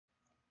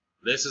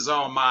This is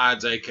all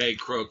mods, aka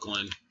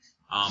Crooklyn.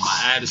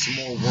 I added some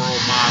more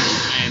world model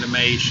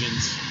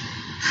animations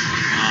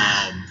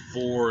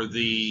for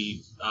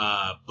the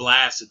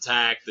blast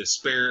attack, the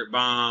spirit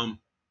bomb,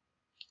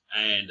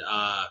 and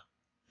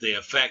the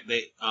effect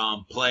that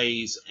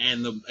plays,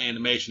 and the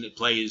animation that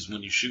plays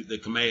when you shoot the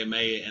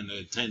Kamehameha and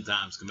the 10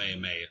 times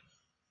Kamehameha.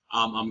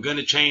 I'm going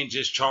to change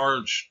this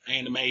charge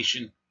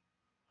animation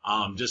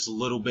just a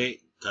little bit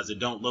because it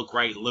don't look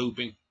right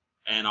looping.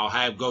 And I'll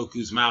have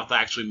Goku's mouth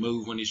actually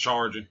move when he's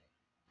charging.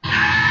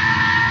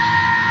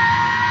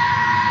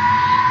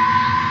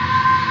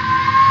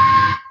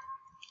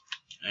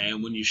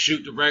 And when you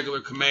shoot the regular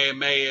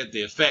Kamehameha,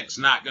 the effect's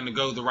not going to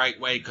go the right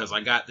way because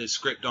I got this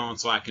script on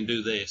so I can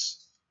do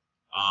this.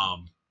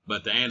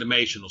 But the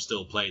animation will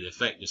still play. The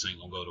effect just ain't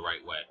going to go the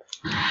right way.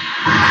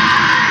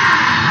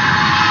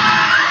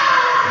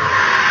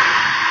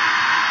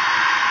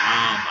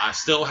 I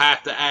still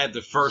have to add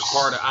the first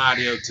part of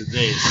audio to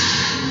this.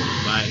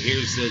 But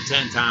here's the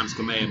 10 times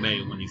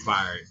Kamehameha when you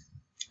fire it.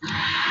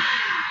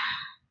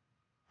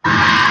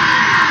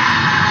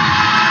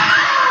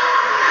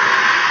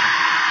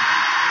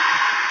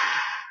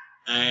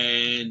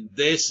 And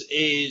this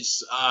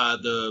is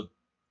the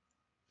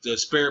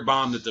spirit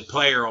bomb that the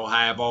player will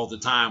have all the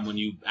time when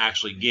you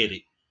actually get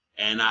it.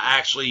 And I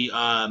actually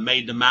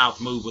made the mouth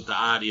move with the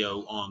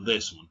audio on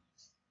this one.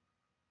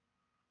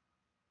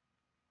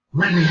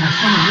 Let me have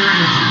some of your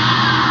energy.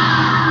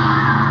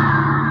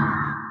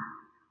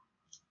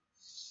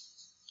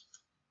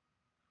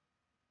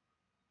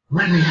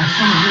 Let me have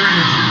some of your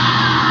energy.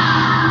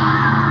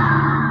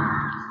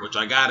 Which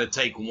I gotta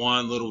take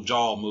one little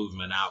jaw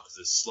movement out because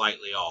it's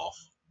slightly off.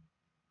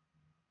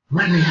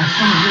 Let me have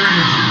some of your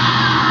energy.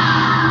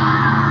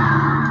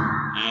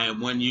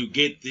 And when you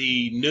get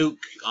the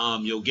nuke,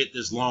 you'll get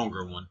this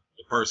longer one.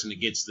 The person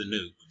that gets the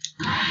nuke.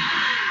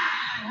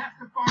 I have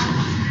to follow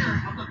the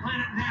spirit of the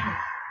planet Namek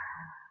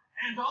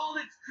and all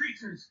its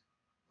creatures.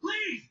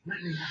 Please,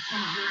 let me have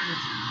some of your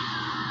energy.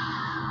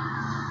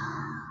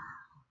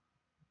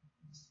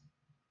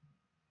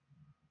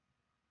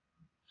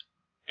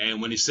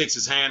 And when he sticks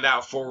his hand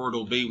out forward,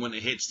 will be when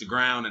it hits the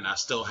ground, and I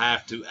still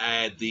have to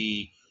add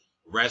the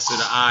rest of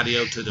the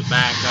audio to the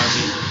back of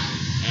it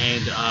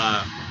and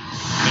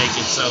make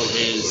it so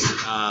his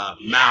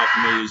mouth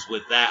moves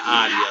with that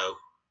audio.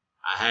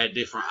 I had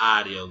different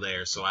audio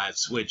there, so I had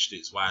switched it.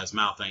 That's why his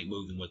mouth ain't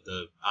moving with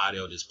the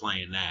audio that's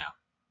playing now.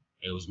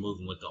 It was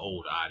moving with the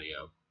old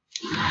audio.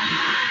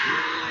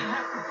 I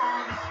have to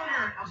follow the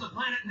spirit of the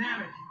planet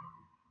Namek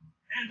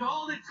and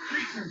all its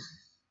creatures.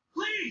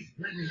 Please,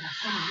 let me have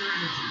some of your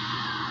energy.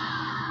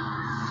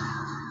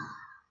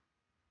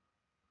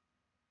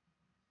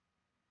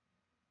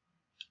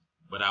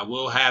 But I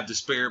will have the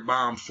spirit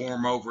bomb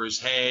form over his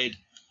head.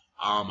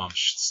 I'm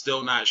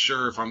still not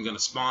sure if I'm going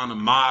to spawn a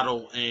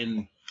model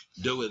and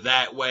do it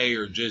that way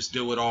or just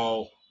do it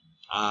all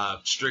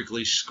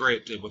strictly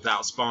scripted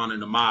without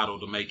spawning a model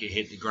to make it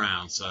hit the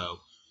ground. So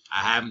I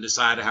haven't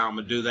decided how I'm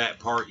going to do that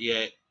part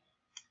yet.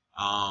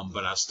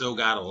 But I still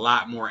got a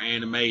lot more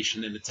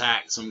animation and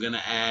attacks I'm going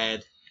to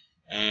add.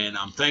 And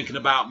I'm thinking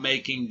about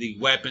making the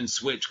weapon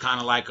switch kind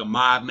of like a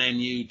mod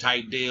menu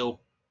type deal.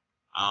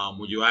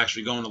 Where you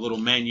actually go in a little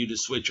menu to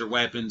switch your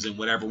weapons and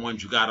whatever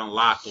ones you got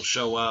unlocked will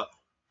show up.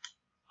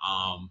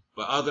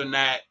 But other than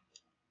that,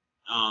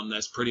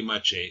 that's pretty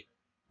much it.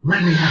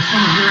 Let me have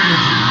some of your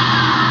energy.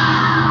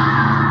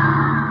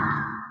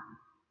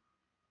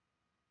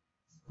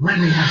 Let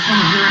me have some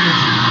of your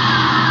energy.